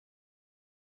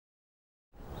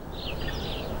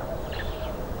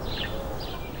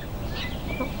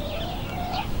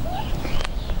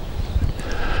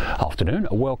afternoon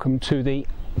and welcome to the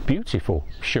beautiful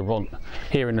Charente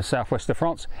here in the southwest of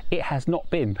France. It has not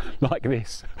been like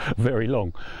this very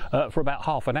long, for about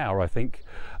half an hour I think.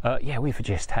 Yeah, we've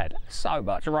just had so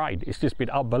much rain, it's just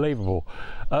been unbelievable.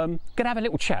 Gonna have a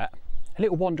little chat, a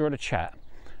little wander and a chat,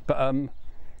 but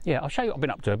yeah, I'll show you what I've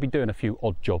been up to. I've been doing a few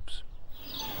odd jobs.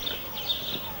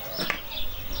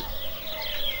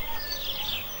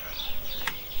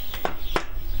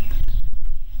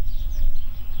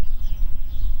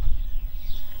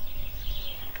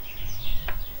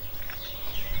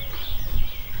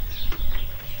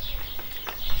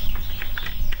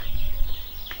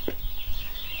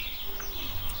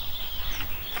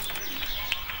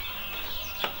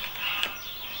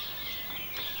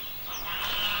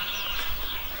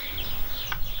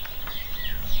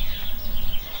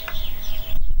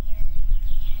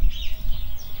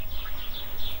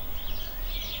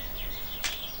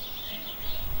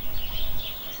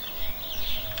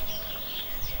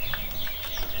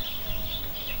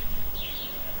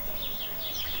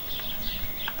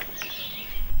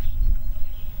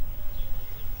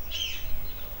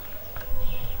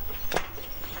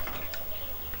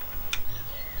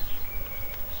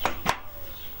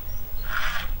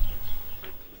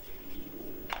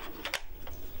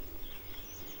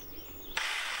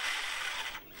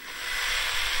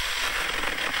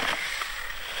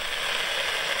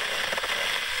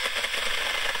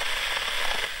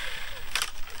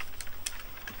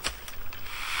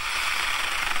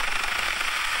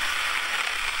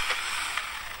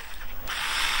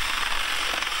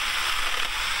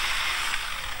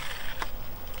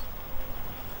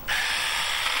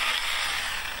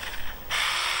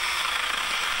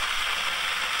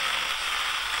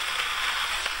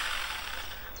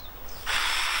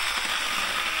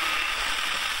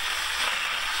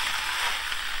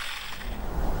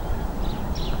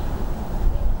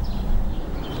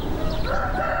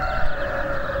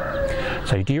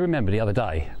 So do you remember the other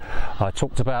day I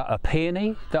talked about a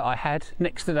peony that I had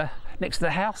next to the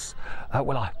house?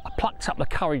 Well, I plucked up the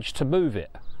courage to move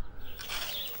it.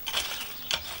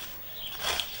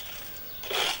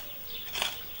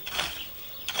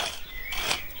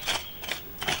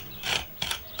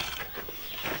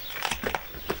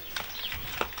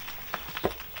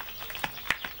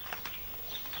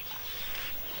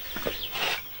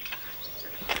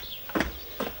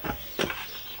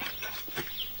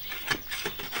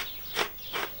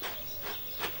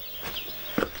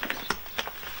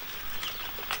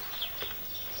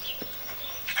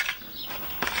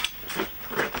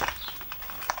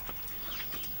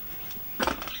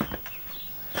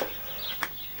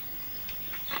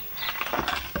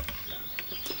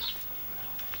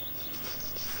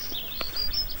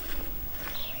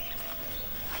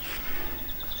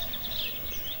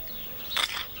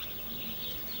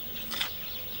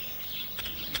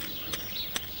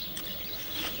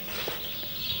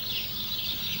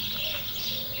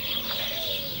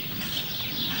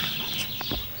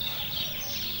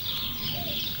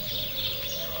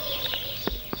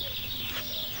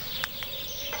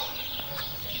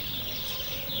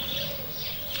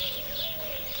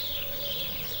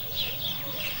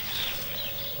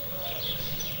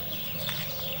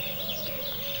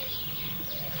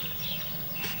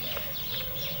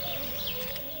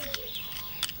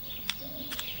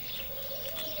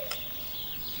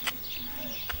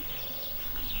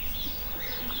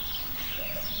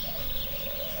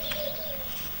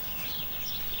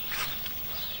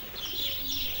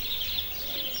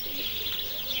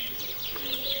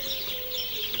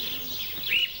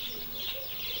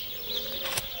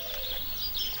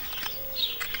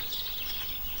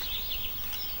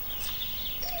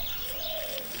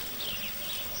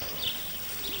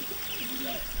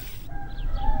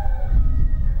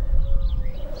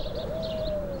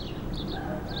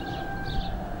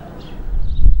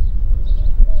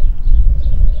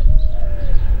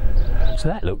 So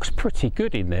that looks pretty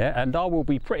good in there, and I will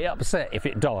be pretty upset if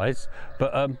it dies,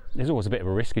 but there's always a bit of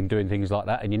a risk in doing things like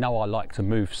that, and you know I like to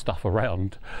move stuff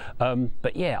around.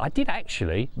 But yeah, I did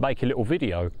actually make a little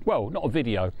video. Well, not a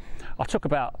video. I took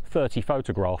about 30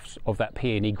 photographs of that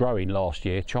peony growing last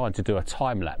year, trying to do a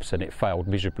time lapse, and it failed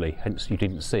miserably, hence you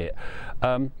didn't see it.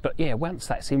 But yeah, once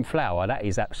that's in flower, that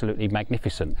is absolutely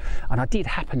magnificent. And I did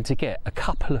happen to get a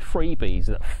couple of freebies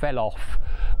that fell off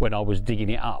when I was digging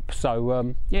it up.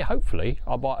 So yeah, hopefully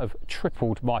I might have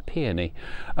tripled my peony.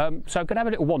 So I'm going to have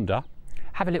a little wander,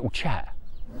 have a little chat.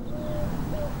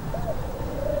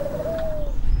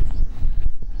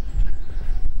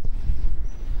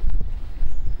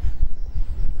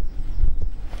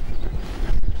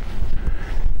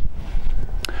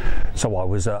 So I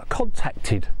was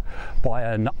contacted by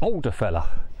an older fella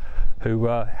who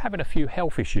having a few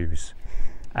health issues,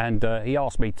 and he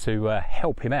asked me to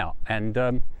help him out.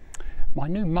 And my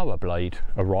new mower blade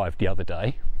arrived the other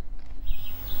day.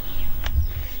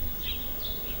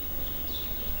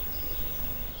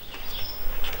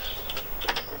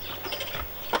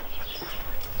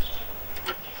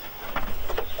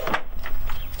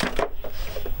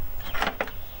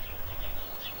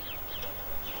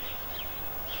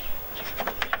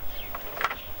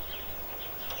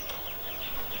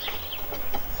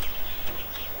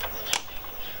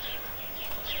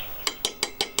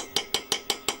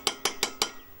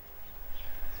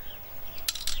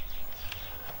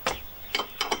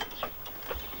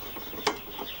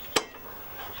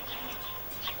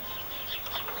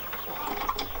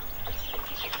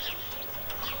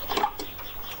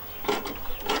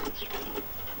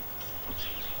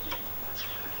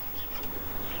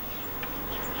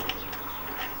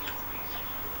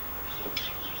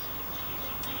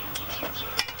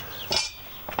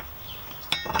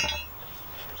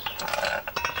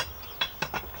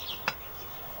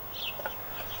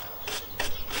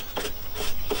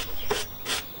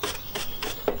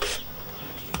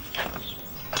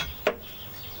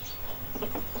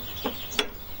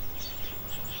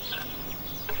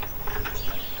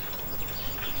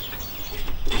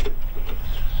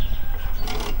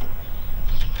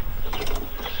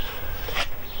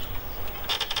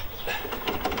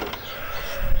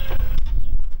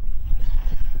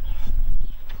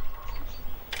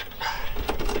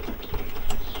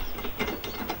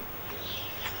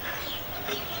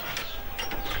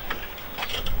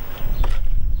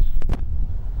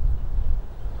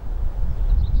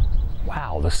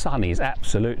 The sun is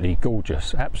absolutely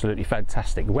gorgeous, absolutely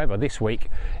fantastic. The weather this week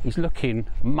is looking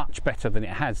much better than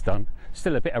it has done.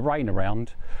 Still a bit of rain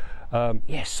around.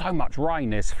 Yeah, so much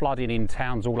rain, there's flooding in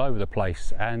towns all over the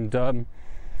place, and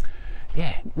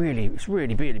yeah, really, it's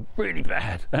really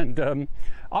bad. And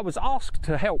I was asked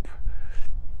to help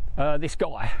this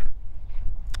guy,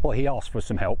 or he asked for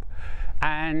some help,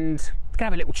 and to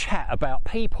have a little chat about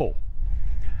people,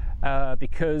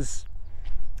 because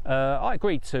I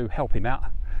agreed to help him out,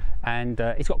 and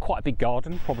he's got quite a big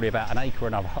garden, probably about an acre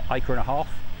and a half.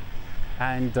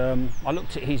 And I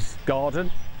looked at his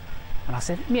garden and I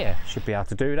said, yeah, should be able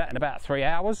to do that in about 3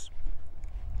 hours.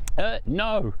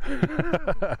 No.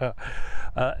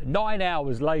 9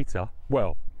 hours later,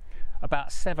 well,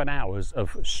 about 7 hours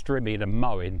of strimming and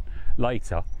mowing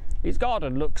later, his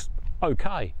garden looks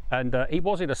okay. And he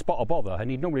was in a spot of bother,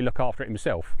 and he'd normally look after it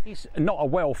himself. He's not a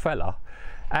well fella,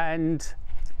 and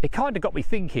it kind of got me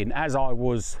thinking as I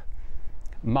was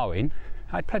mowing.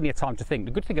 I had plenty of time to think.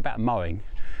 The good thing about mowing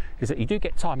is that you do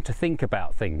get time to think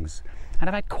about things, and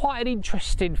I've had quite an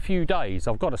interesting few days,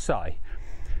 I've got to say.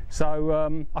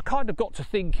 So I kind of got to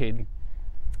thinking,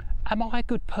 am I a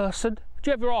good person?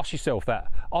 Do you ever ask yourself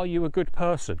that? Are you a good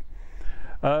person?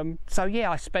 So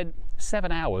yeah, I spent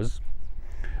 7 hours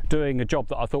doing a job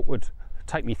that I thought would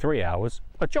take me 3 hours,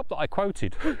 a job that I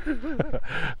quoted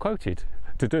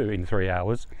to do in 3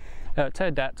 hours. It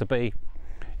turned out to be,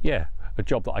 yeah, a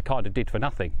job that I kind of did for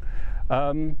nothing.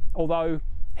 Although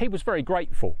he was very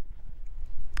grateful,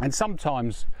 and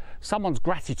sometimes someone's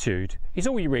gratitude is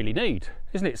all you really need,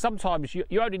 isn't it? Sometimes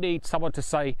you only need someone to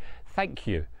say thank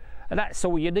you, and that's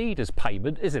all you need as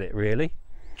payment, isn't it, really?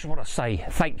 I just want to say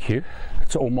thank you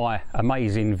to all my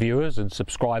amazing viewers and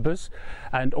subscribers,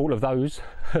 and all of those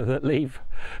that leave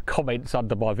comments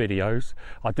under my videos.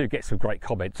 I do get some great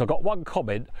comments. I got one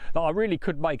comment that I really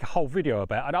could make a whole video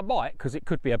about, and I might, because it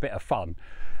could be a bit of fun.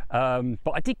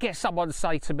 But I did get someone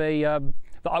say to me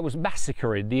that I was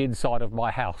massacring the inside of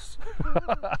my house.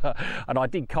 And I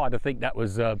did kind of think that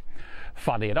was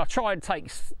funny, and I try and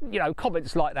take, you know,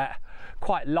 comments like that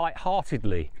quite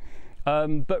light-heartedly.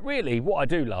 But really what I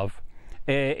do love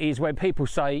is when people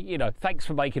say, you know, thanks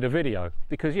for making a video,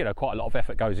 because, you know, quite a lot of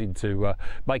effort goes into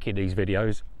making these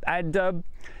videos, and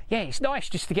yeah, it's nice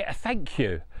just to get a thank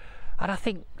you. And I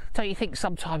think, don't you think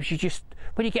sometimes you just,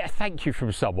 when you get a thank you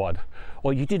from someone,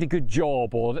 or you did a good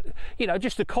job, or, you know,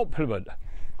 just a compliment,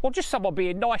 or just someone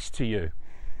being nice to you,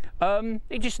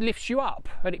 it just lifts you up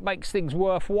and it makes things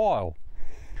worthwhile.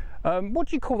 What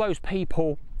do you call those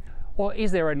people, or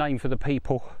is there a name for the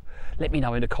people? Let me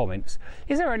know in the comments.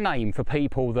 Is there a name for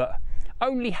people that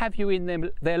only have you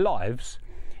in their lives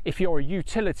if you're a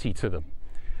utility to them?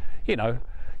 You know,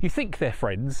 you think they're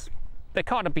friends, they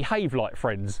kind of behave like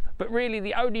friends, but really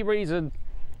the only reason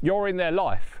you're in their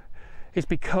life is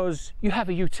because you have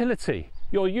a utility,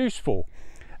 you're useful.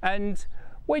 And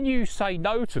when you say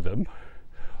no to them,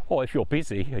 or if you're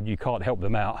busy and you can't help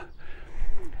them out,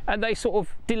 and they sort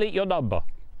of delete your number,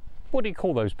 what do you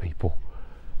call those people?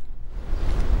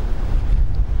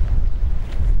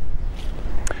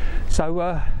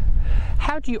 So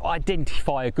how do you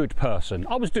identify a good person?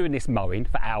 I was doing this mowing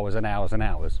for hours and hours and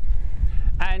hours,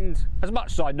 and as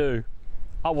much as I knew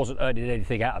I wasn't earning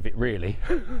anything out of it really,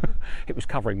 it was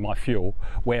covering my fuel,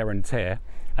 wear and tear,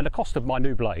 and the cost of my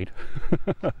new blade.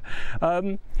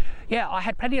 Yeah, I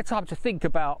had plenty of time to think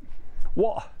about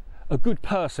what a good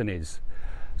person is.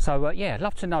 So yeah, I'd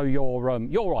love to know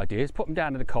your ideas. Put them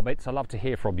down in the comments. I'd love to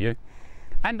hear from you.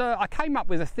 And I came up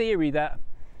with a theory that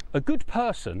a good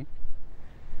person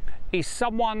is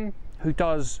someone who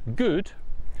does good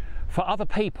for other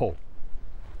people.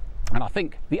 And I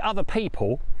think the other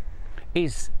people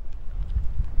is,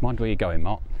 mind where you're going,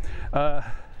 Mark.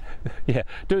 Yeah,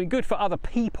 doing good for other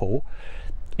people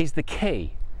is the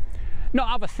key. Not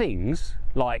other things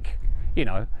like, you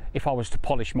know, if I was to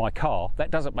polish my car, that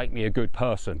doesn't make me a good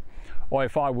person. Or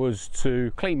if I was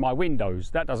to clean my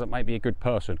windows, that doesn't make me a good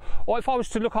person. Or if I was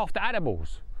to look after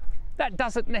animals, that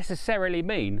doesn't necessarily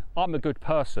mean I'm a good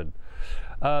person.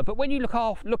 But when you look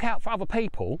out for other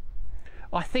people,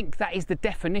 I think that is the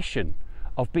definition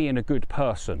of being a good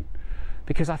person.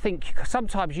 Because I think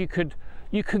sometimes you can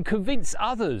convince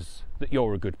others that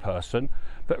you're a good person,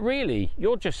 but really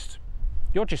you're just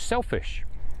selfish.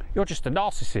 You're just a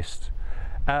narcissist.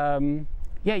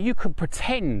 Yeah, you could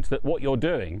pretend that what you're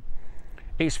doing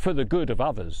is for the good of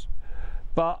others,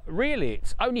 but really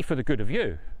it's only for the good of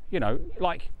you. You know,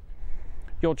 like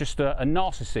you're just a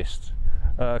narcissist,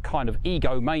 kind of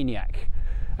egomaniac,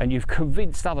 and you've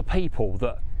convinced other people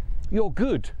that you're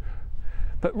good,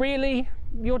 but really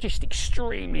you're just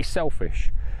extremely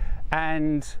selfish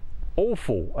and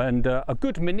awful and a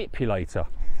good manipulator.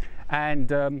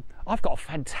 And I've got a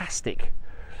fantastic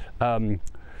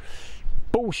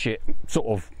bullshit sort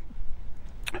of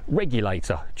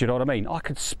regulator, do you know what I mean? I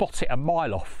could spot it a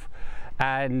mile off.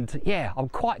 And yeah, I'm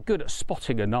quite good at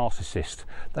spotting a narcissist.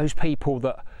 Those people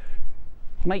that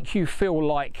make you feel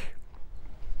like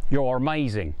you're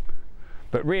amazing,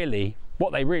 but really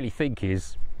what they really think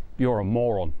is you're a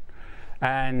moron.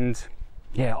 And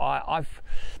yeah,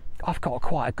 I've got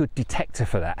quite a good detector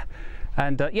for that.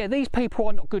 And yeah, these people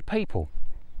are not good people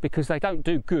because they don't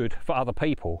do good for other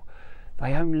people.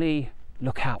 They only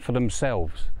look out for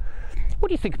themselves. What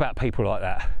do you think about people like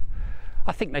that?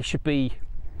 I think they should be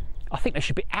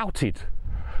outed,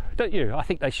 don't you? I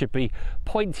think they should be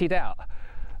pointed out,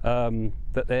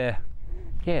 that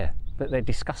they're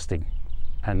disgusting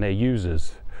and they're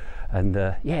users, and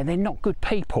yeah, they're not good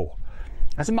people,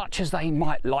 as much as they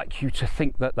might like you to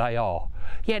think that they are.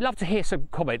 Yeah, I'd love to hear some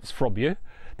comments from you.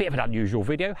 Bit of an unusual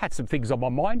video, had some things on my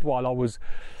mind while I was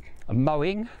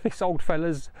mowing this old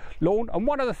fella's lawn, and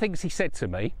one of the things he said to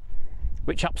me,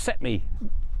 which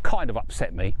kind of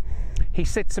upset me, he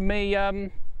said to me,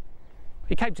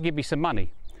 he came to give me some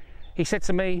money. He said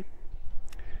to me,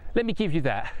 let me give you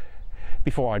that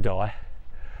before I die.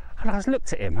 And I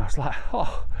looked at him, I was like,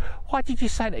 oh, why did you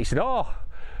say that? He said, oh,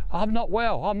 I'm not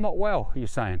well, you're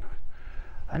saying.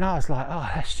 And I was like,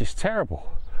 oh, that's just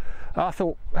terrible. And I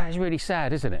thought, that's really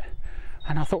sad, isn't it?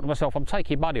 And I thought to myself, I'm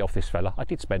taking money off this fella. I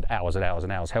did spend hours and hours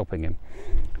and hours helping him.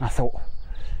 And I thought,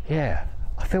 yeah,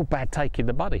 I feel bad taking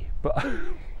the money, but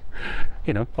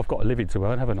you know, I've got a living to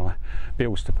earn, haven't I?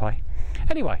 Bills to pay.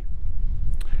 Anyway,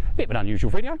 bit of an unusual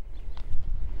video.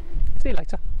 See you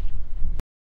later.